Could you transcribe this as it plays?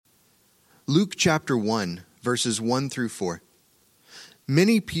Luke chapter 1, verses 1 through 4.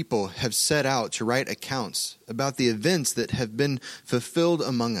 Many people have set out to write accounts about the events that have been fulfilled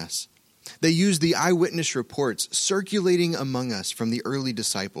among us. They use the eyewitness reports circulating among us from the early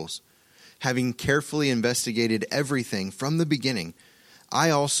disciples. Having carefully investigated everything from the beginning, I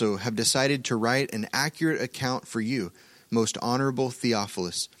also have decided to write an accurate account for you, most honorable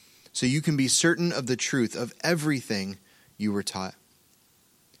Theophilus, so you can be certain of the truth of everything you were taught.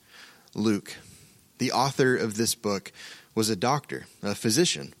 Luke, the author of this book, was a doctor, a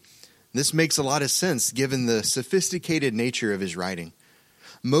physician. This makes a lot of sense given the sophisticated nature of his writing.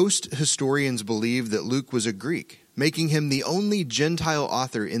 Most historians believe that Luke was a Greek, making him the only Gentile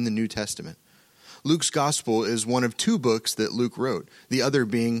author in the New Testament. Luke's gospel is one of two books that Luke wrote, the other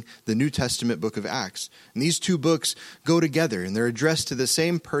being the New Testament book of Acts. And these two books go together, and they're addressed to the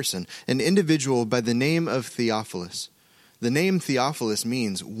same person, an individual by the name of Theophilus. The name Theophilus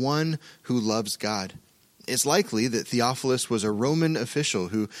means one who loves God. It's likely that Theophilus was a Roman official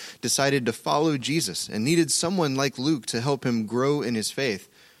who decided to follow Jesus and needed someone like Luke to help him grow in his faith.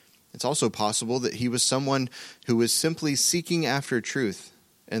 It's also possible that he was someone who was simply seeking after truth,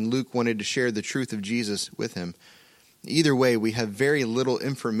 and Luke wanted to share the truth of Jesus with him. Either way, we have very little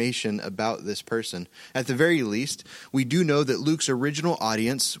information about this person. At the very least, we do know that Luke's original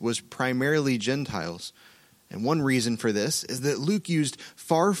audience was primarily Gentiles. And one reason for this is that Luke used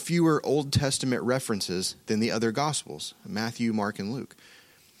far fewer Old Testament references than the other Gospels, Matthew, Mark, and Luke.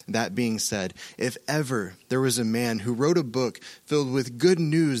 That being said, if ever there was a man who wrote a book filled with good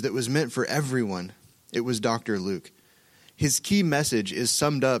news that was meant for everyone, it was Dr. Luke. His key message is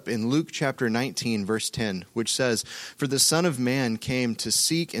summed up in Luke chapter 19, verse 10, which says, "For the Son of Man came to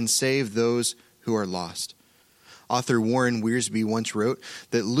seek and save those who are lost." Author Warren Wiersbe once wrote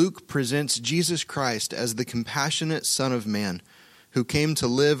that Luke presents Jesus Christ as the compassionate Son of Man who came to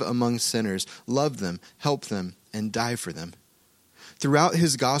live among sinners, love them, help them, and die for them. Throughout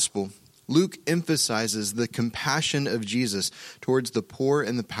his gospel, Luke emphasizes the compassion of Jesus towards the poor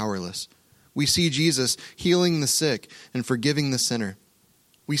and the powerless. We see Jesus healing the sick and forgiving the sinner.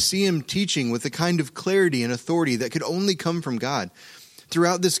 We see him teaching with the kind of clarity and authority that could only come from God.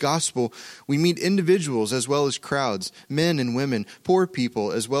 Throughout this gospel, we meet individuals as well as crowds, men and women, poor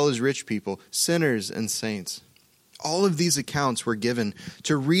people as well as rich people, sinners and saints. All of these accounts were given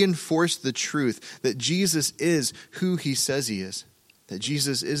to reinforce the truth that Jesus is who he says he is, that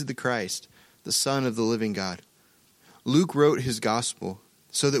Jesus is the Christ, the Son of the living God. Luke wrote his gospel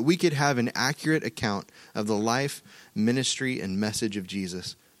so that we could have an accurate account of the life, ministry, and message of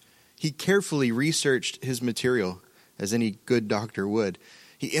Jesus. He carefully researched his material, as any good doctor would.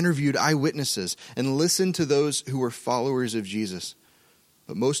 He interviewed eyewitnesses and listened to those who were followers of Jesus.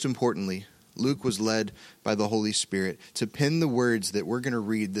 But most importantly, Luke was led by the Holy Spirit to pen the words that we're going to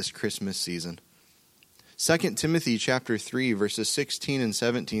read this Christmas season. 2 Timothy chapter 3, verses 16 and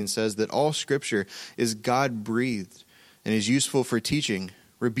 17 says that all Scripture is God-breathed and is useful for teaching,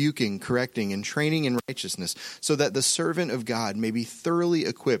 rebuking, correcting, and training in righteousness, so that the servant of God may be thoroughly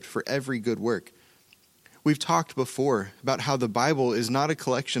equipped for every good work. We've talked before about how the Bible is not a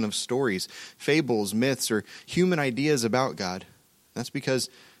collection of stories, fables, myths, or human ideas about God. That's because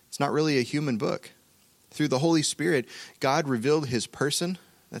it's not really a human book. Through the Holy Spirit, God revealed his person,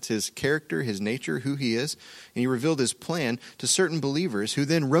 that's his character, his nature, who he is, and he revealed his plan to certain believers who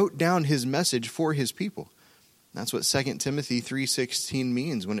then wrote down his message for his people. That's what 2 Timothy 3:16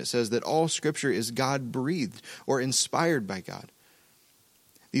 means when it says that all Scripture is God-breathed or inspired by God.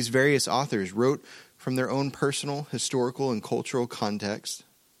 These various authors wrote from their own personal, historical, and cultural context.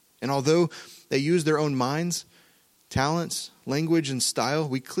 And although they used their own minds, talents, language, and style,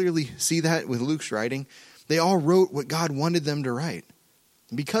 we clearly see that with Luke's writing, they all wrote what God wanted them to write.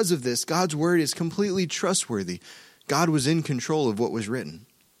 And because of this, God's word is completely trustworthy. God was in control of what was written.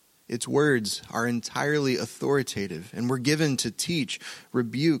 Its words are entirely authoritative and were given to teach,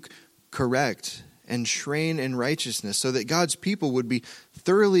 rebuke, correct, and train in righteousness so that God's people would be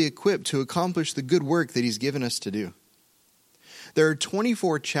thoroughly equipped to accomplish the good work that he's given us to do. There are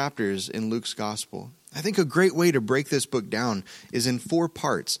 24 chapters in Luke's gospel. I think a great way to break this book down is in 4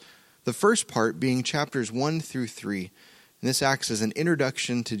 parts. The first part being chapters 1 through 3. And this acts as an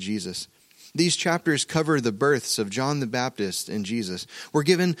introduction to Jesus. These chapters cover the births of John the Baptist and Jesus. We're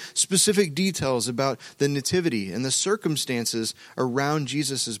given specific details about the nativity and the circumstances around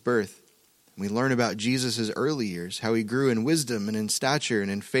Jesus' birth. We learn about Jesus' early years, how he grew in wisdom and in stature and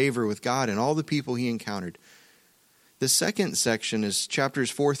in favor with God and all the people he encountered. The second section is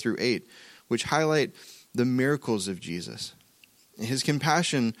chapters 4 through 8, which highlight the miracles of Jesus. His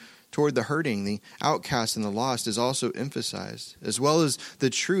compassion toward the hurting, the outcast, and the lost is also emphasized, as well as the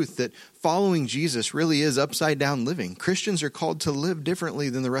truth that following Jesus really is upside-down living. Christians are called to live differently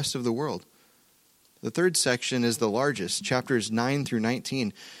than the rest of the world. The third section is the largest, chapters 9 through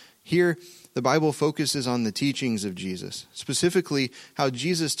 19. Here, the Bible focuses on the teachings of Jesus, specifically how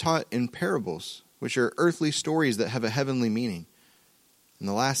Jesus taught in parables, which are earthly stories that have a heavenly meaning. And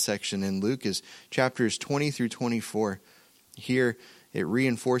the last section in Luke is chapters 20 through 24. Here, it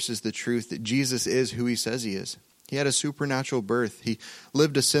reinforces the truth that Jesus is who he says he is. He had a supernatural birth. He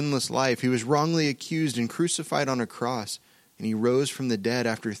lived a sinless life. He was wrongly accused and crucified on a cross. And he rose from the dead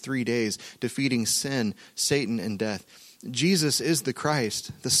after 3 days, defeating sin, Satan, and death. Jesus is the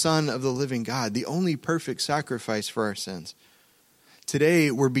Christ, the Son of the living God, the only perfect sacrifice for our sins.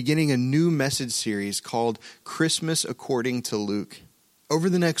 Today, we're beginning a new message series called Christmas According to Luke. Over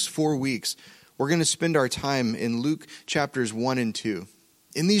the next 4 weeks, we're going to spend our time in Luke chapters 1 and 2.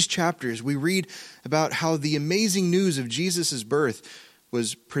 In these chapters, we read about how the amazing news of Jesus' birth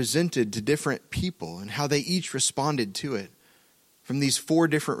was presented to different people and how they each responded to it. From these 4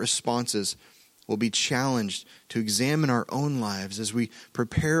 different responses, we'll be challenged to examine our own lives as we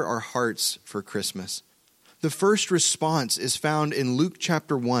prepare our hearts for Christmas. The first response is found in Luke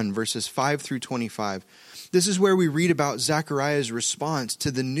chapter 1, verses 5 through 25. This is where we read about Zechariah's response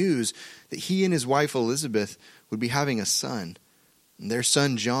to the news that he and his wife Elizabeth would be having a son. And their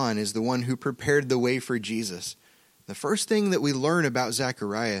son John is the one who prepared the way for Jesus. The first thing that we learn about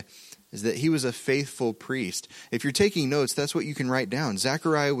Zechariah is that he was a faithful priest. If you're taking notes, that's what you can write down.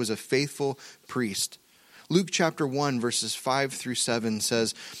 Zechariah was a faithful priest. Luke chapter 1, verses 5 through 7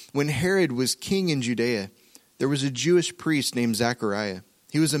 says, "When Herod was king in Judea, there was a Jewish priest named Zechariah.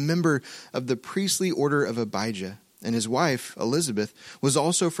 He was a member of the priestly order of Abijah, and his wife, Elizabeth, was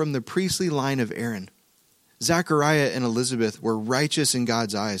also from the priestly line of Aaron. Zechariah and Elizabeth were righteous in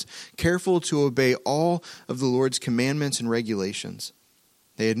God's eyes, careful to obey all of the Lord's commandments and regulations.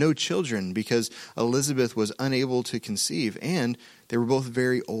 They had no children because Elizabeth was unable to conceive, and they were both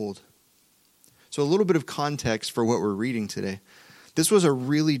very old." So a little bit of context for what we're reading today. This was a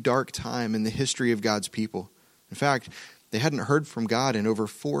really dark time in the history of God's people. In fact, they hadn't heard from God in over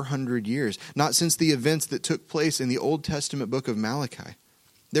 400 years, not since the events that took place in the Old Testament book of Malachi.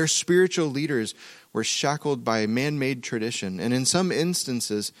 Their spiritual leaders were shackled by man-made tradition, and in some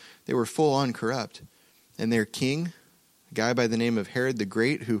instances, they were full-on corrupt. And their king, a guy by the name of Herod the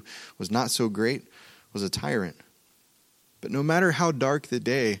Great, who was not so great, was a tyrant. But no matter how dark the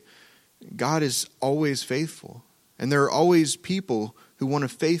day, God is always faithful, and there are always people who want to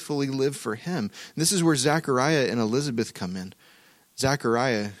faithfully live for him. And this is where Zechariah and Elizabeth come in.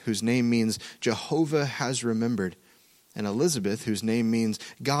 Zechariah, whose name means Jehovah has remembered, and Elizabeth, whose name means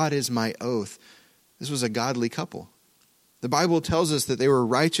God is my oath. This was a godly couple. The Bible tells us that they were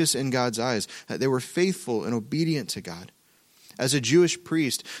righteous in God's eyes, that they were faithful and obedient to God. As a Jewish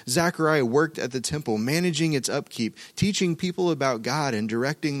priest, Zechariah worked at the temple, managing its upkeep, teaching people about God and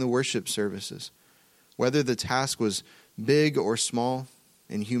directing the worship services. Whether the task was big or small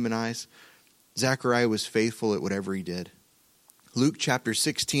in human eyes, Zechariah was faithful at whatever he did. Luke chapter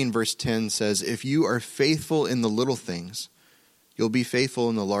 16, verse 10 says, "If you are faithful in the little things, you'll be faithful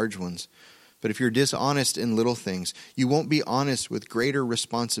in the large ones. But if you're dishonest in little things, you won't be honest with greater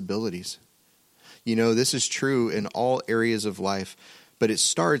responsibilities." You know, this is true in all areas of life, but it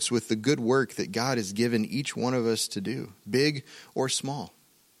starts with the good work that God has given each one of us to do, big or small.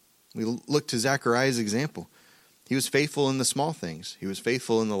 We look to Zechariah's example. He was faithful in the small things. He was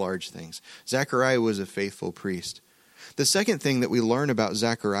faithful in the large things. Zechariah was a faithful priest. The second thing that we learn about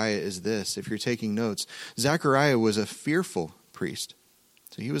Zechariah is this, if you're taking notes. Zechariah was a fearful priest.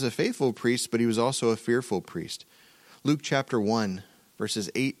 So he was a faithful priest, but he was also a fearful priest. Luke chapter 1, verses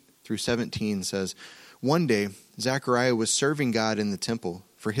 8 through 17 says, "One day, Zechariah was serving God in the temple,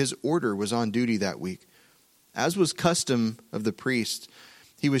 for his order was on duty that week. As was custom of the priest,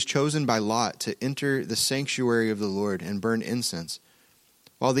 he was chosen by lot to enter the sanctuary of the Lord and burn incense.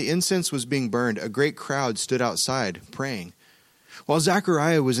 While the incense was being burned, a great crowd stood outside, praying. While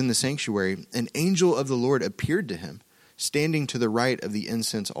Zechariah was in the sanctuary, an angel of the Lord appeared to him, standing to the right of the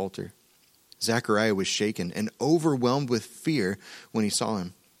incense altar. Zechariah was shaken and overwhelmed with fear when he saw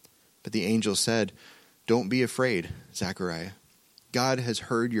him. But the angel said, 'Don't be afraid, Zechariah. God has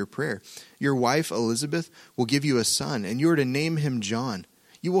heard your prayer. Your wife Elizabeth will give you a son, and you are to name him John.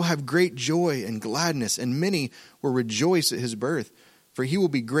 You will have great joy and gladness, and many will rejoice at his birth, for he will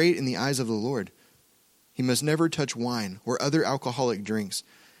be great in the eyes of the Lord. He must never touch wine or other alcoholic drinks.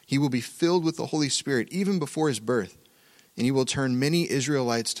 He will be filled with the Holy Spirit even before his birth, and he will turn many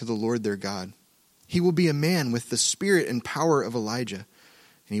Israelites to the Lord their God. He will be a man with the spirit and power of Elijah,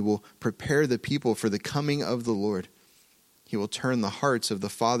 and he will prepare the people for the coming of the Lord. He will turn the hearts of the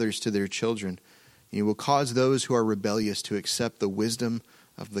fathers to their children, and he will cause those who are rebellious to accept the wisdom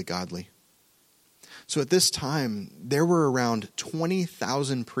of the godly. So at this time, there were around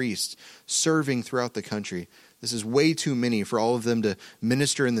 20,000 priests serving throughout the country. This is way too many for all of them to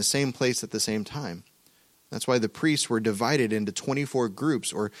minister in the same place at the same time. That's why the priests were divided into 24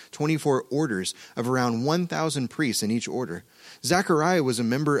 groups or 24 orders of around 1,000 priests in each order. Zechariah was a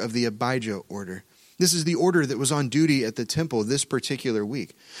member of the Abijah order. This is the order that was on duty at the temple this particular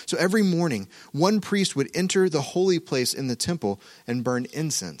week. So every morning, one priest would enter the holy place in the temple and burn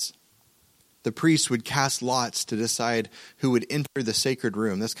incense. The priests would cast lots to decide who would enter the sacred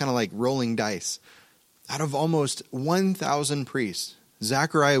room. That's kind of like rolling dice. Out of almost 1,000 priests,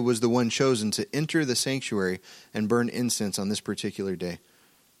 Zechariah was the one chosen to enter the sanctuary and burn incense on this particular day.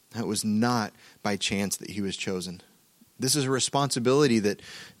 That was not by chance that he was chosen. This is a responsibility that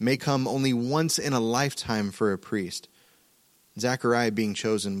may come only once in a lifetime for a priest. Zechariah being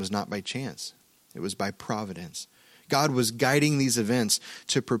chosen was not by chance. It was by providence. God was guiding these events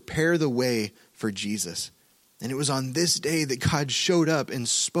to prepare the way for Jesus. And it was on this day that God showed up and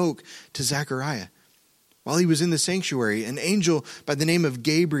spoke to Zechariah. While he was in the sanctuary, an angel by the name of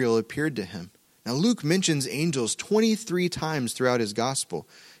Gabriel appeared to him. Now, Luke mentions angels 23 times throughout his gospel.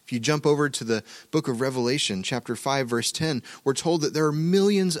 If you jump over to the book of Revelation, chapter 5, verse 10, we're told that there are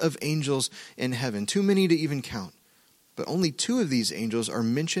millions of angels in heaven, too many to even count. But only 2 of these angels are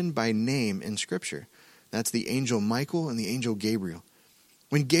mentioned by name in Scripture. That's the angel Michael and the angel Gabriel.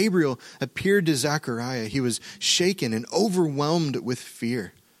 When Gabriel appeared to Zechariah, he was shaken and overwhelmed with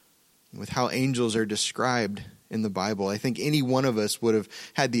fear. With how angels are described in the Bible, I think any one of us would have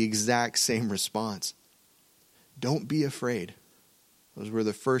had the exact same response. Don't be afraid. Those were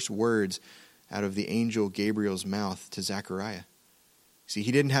the first words out of the angel Gabriel's mouth to Zechariah. See,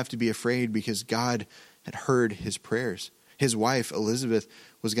 he didn't have to be afraid because God had heard his prayers. His wife, Elizabeth,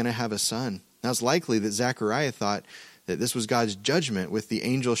 was going to have a son. Now, it's likely that Zechariah thought that this was God's judgment with the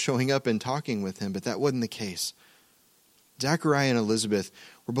angel showing up and talking with him, but that wasn't the case. Zechariah and Elizabeth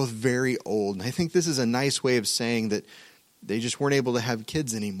were both very old, and I think this is a nice way of saying that they just weren't able to have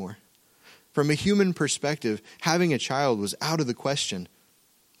kids anymore. From a human perspective, having a child was out of the question,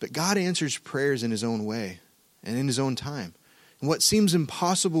 but God answers prayers in his own way and in his own time. And what seems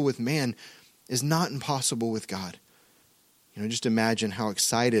impossible with man is not impossible with God. Just imagine how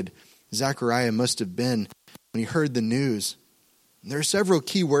excited Zechariah must have been when he heard the news. There are several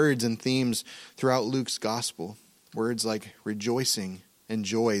key words and themes throughout Luke's gospel. Words like rejoicing and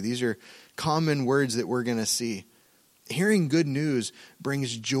joy. These are common words that we're going to see. Hearing good news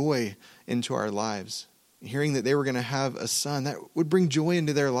brings joy into our lives. Hearing that they were going to have a son, that would bring joy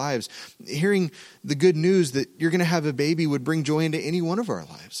into their lives. Hearing the good news that you're going to have a baby would bring joy into any one of our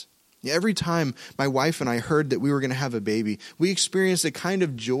lives. Every time my wife and I heard that we were going to have a baby, we experienced a kind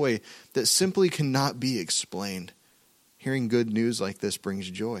of joy that simply cannot be explained. Hearing good news like this brings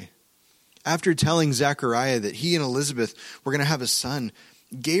joy. After telling Zechariah that he and Elizabeth were going to have a son,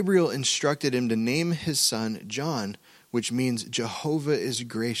 Gabriel instructed him to name his son John, which means Jehovah is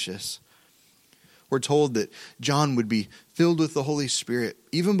gracious. We're told that John would be filled with the Holy Spirit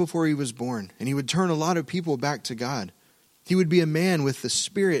even before he was born, and he would turn a lot of people back to God. He would be a man with the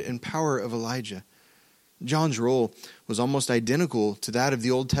spirit and power of Elijah. John's role was almost identical to that of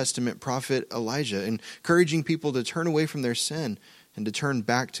the Old Testament prophet Elijah, encouraging people to turn away from their sin and to turn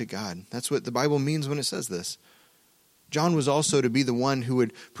back to God. That's what the Bible means when it says this. John was also to be the one who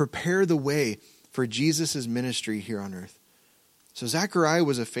would prepare the way for Jesus' ministry here on earth. So Zechariah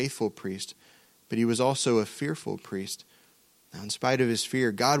was a faithful priest, but he was also a fearful priest. Now, in spite of his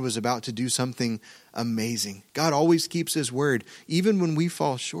fear, God was about to do something amazing. God always keeps his word, even when we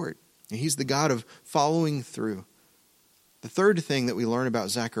fall short. And he's the God of following through. The third thing that we learn about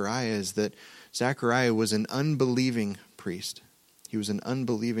Zechariah is that Zechariah was an unbelieving priest. He was an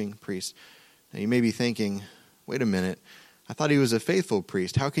unbelieving priest. Now, you may be thinking, wait a minute, I thought he was a faithful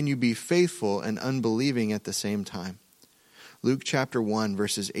priest. How can you be faithful and unbelieving at the same time? Luke chapter 1,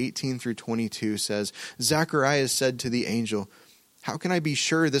 verses 18 through 22 says, Zechariah said to the angel, how can I be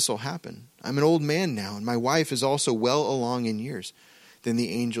sure this will happen? I'm an old man now, and my wife is also well along in years. Then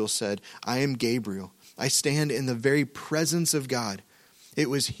the angel said, I am Gabriel. I stand in the very presence of God. It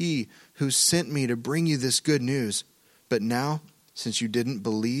was he who sent me to bring you this good news. But now, since you didn't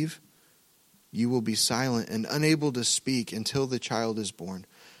believe, you will be silent and unable to speak until the child is born.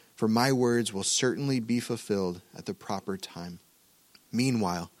 For my words will certainly be fulfilled at the proper time.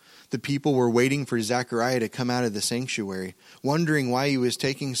 Meanwhile, the people were waiting for Zechariah to come out of the sanctuary, wondering why he was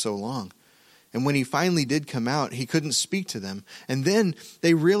taking so long. And when he finally did come out, he couldn't speak to them. And then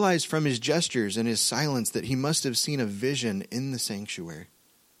they realized from his gestures and his silence that he must have seen a vision in the sanctuary.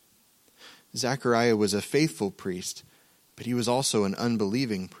 Zechariah was a faithful priest, but he was also an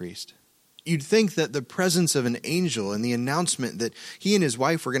unbelieving priest. You'd think that the presence of an angel and the announcement that he and his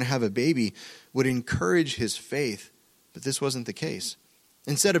wife were going to have a baby would encourage his faith, but this wasn't the case.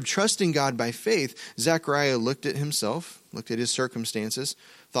 Instead of trusting God by faith, Zechariah looked at himself, looked at his circumstances,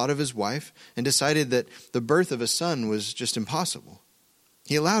 thought of his wife, and decided that the birth of a son was just impossible.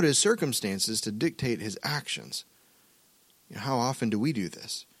 He allowed his circumstances to dictate his actions. How often do we do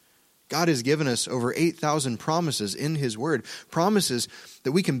this? God has given us over 8,000 promises in his word, promises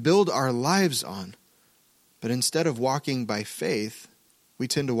that we can build our lives on. But instead of walking by faith, we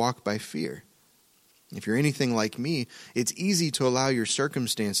tend to walk by fear. If you're anything like me, it's easy to allow your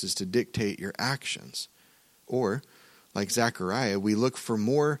circumstances to dictate your actions. Or, like Zechariah, we look for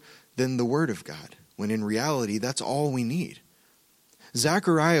more than the word of God, when in reality, that's all we need.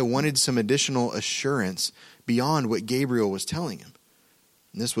 Zechariah wanted some additional assurance beyond what Gabriel was telling him.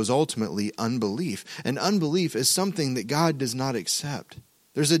 And this was ultimately unbelief. And unbelief is something that God does not accept.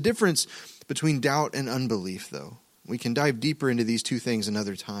 There's a difference between doubt and unbelief, though. We can dive deeper into these two things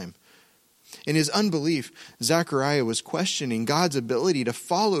another time. In his unbelief, Zechariah was questioning God's ability to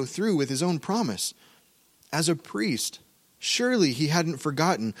follow through with his own promise. As a priest, surely he hadn't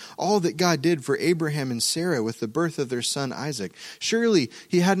forgotten all that God did for Abraham and Sarah with the birth of their son Isaac. Surely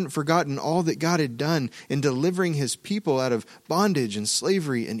he hadn't forgotten all that God had done in delivering his people out of bondage and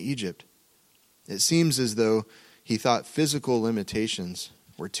slavery in Egypt. It seems as though he thought physical limitations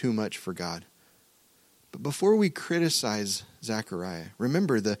were too much for God. But before we criticize Zechariah,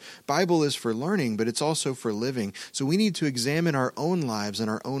 remember the Bible is for learning, but it's also for living. So we need to examine our own lives and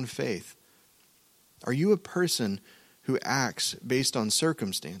our own faith. Are you a person who acts based on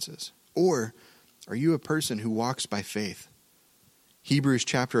circumstances? Or are you a person who walks by faith? Hebrews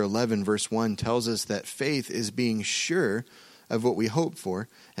chapter 11 verse 1 tells us that faith is being sure of what we hope for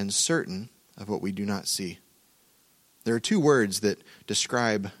and certain of what we do not see. There are two words that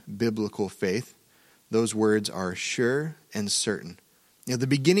describe biblical faith. Those words are sure and certain. The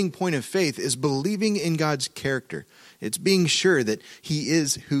beginning point of faith is believing in God's character. It's being sure that he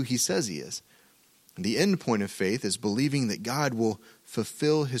is who he says he is. And the end point of faith is believing that God will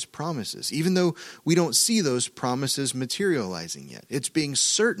fulfill his promises, even though we don't see those promises materializing yet. It's being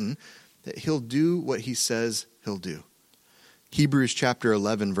certain that he'll do what he says he'll do. Hebrews chapter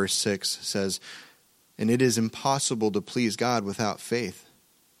 11 verse 6 says, "And it is impossible to please God without faith.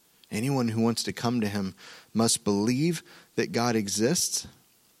 Anyone who wants to come to him must believe that God exists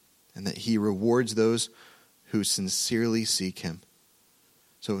and that he rewards those who sincerely seek him."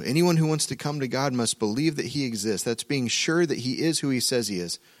 So anyone who wants to come to God must believe that he exists. That's being sure that he is who he says he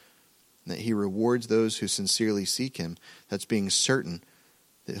is, and that he rewards those who sincerely seek him. That's being certain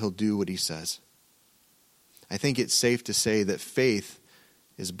that he'll do what he says. I think it's safe to say that faith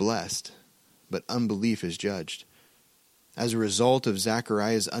is blessed, but unbelief is judged. As a result of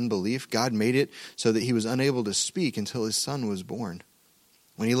Zechariah's unbelief, God made it so that he was unable to speak until his son was born.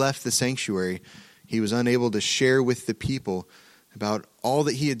 When he left the sanctuary, he was unable to share with the people about all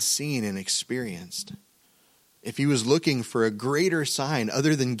that he had seen and experienced. If he was looking for a greater sign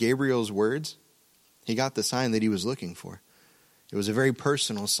other than Gabriel's words, he got the sign that he was looking for. It was a very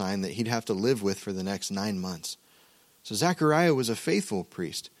personal sign that he'd have to live with for the next 9 months. So Zechariah was a faithful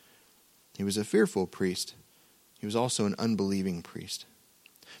priest. He was a fearful priest. He was also an unbelieving priest.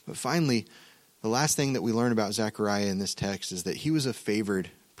 But finally, the last thing that we learn about Zechariah in this text is that he was a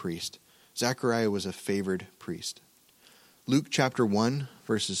favored priest. Zechariah was a favored priest. Luke chapter 1,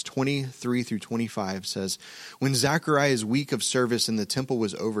 verses 23 through 25 says, "When Zechariah's week of service in the temple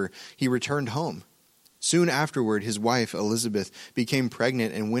was over, he returned home. Soon afterward, his wife, Elizabeth, became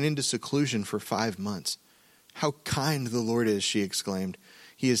pregnant and went into seclusion for 5 months. 'How kind the Lord is,' she exclaimed.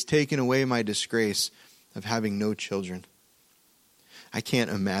 'He has taken away my disgrace of having no children.'" I can't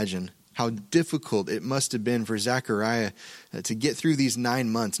imagine how difficult it must have been for Zechariah to get through these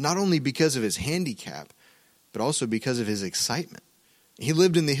 9 months, not only because of his handicap, but also because of his excitement. He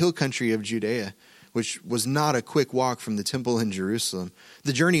lived in the hill country of Judea, which was not a quick walk from the temple in Jerusalem.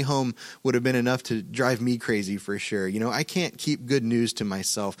 The journey home would have been enough to drive me crazy for sure. I can't keep good news to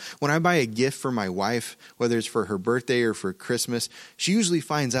myself. When I buy a gift for my wife, whether it's for her birthday or for Christmas, she usually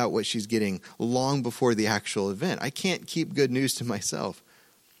finds out what she's getting long before the actual event. I can't keep good news to myself.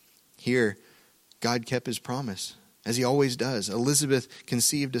 Here, God kept his promise, as he always does. Elizabeth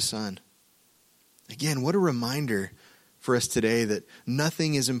conceived a son. Again, what a reminder for us today that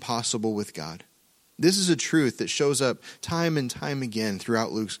nothing is impossible with God. This is a truth that shows up time and time again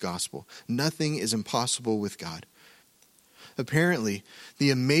throughout Luke's gospel. Nothing is impossible with God. Apparently, the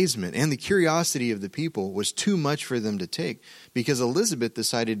amazement and the curiosity of the people was too much for them to take because Elizabeth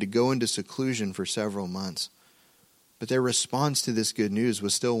decided to go into seclusion for several months. But their response to this good news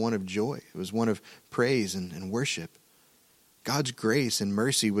was still one of joy. It was one of praise and worship. God's grace and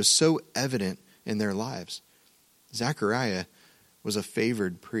mercy was so evident in their lives. Zechariah was a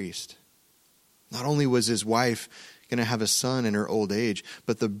favored priest. Not only was his wife going to have a son in her old age,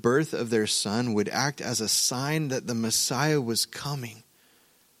 but the birth of their son would act as a sign that the Messiah was coming.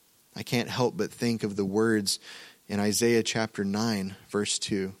 I can't help but think of the words in Isaiah chapter 9, verse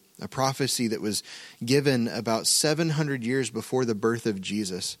 2, a prophecy that was given about 700 years before the birth of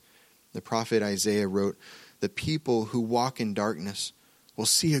Jesus. The prophet Isaiah wrote, "The people who walk in darkness will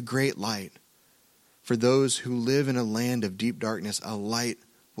see a great light. For those who live in a land of deep darkness, a light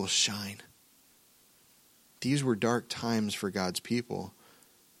will shine." These were dark times for God's people,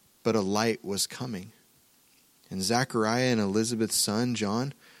 but a light was coming. And Zechariah and Elizabeth's son,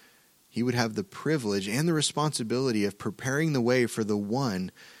 John, he would have the privilege and the responsibility of preparing the way for the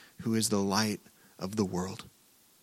one who is the light of the world.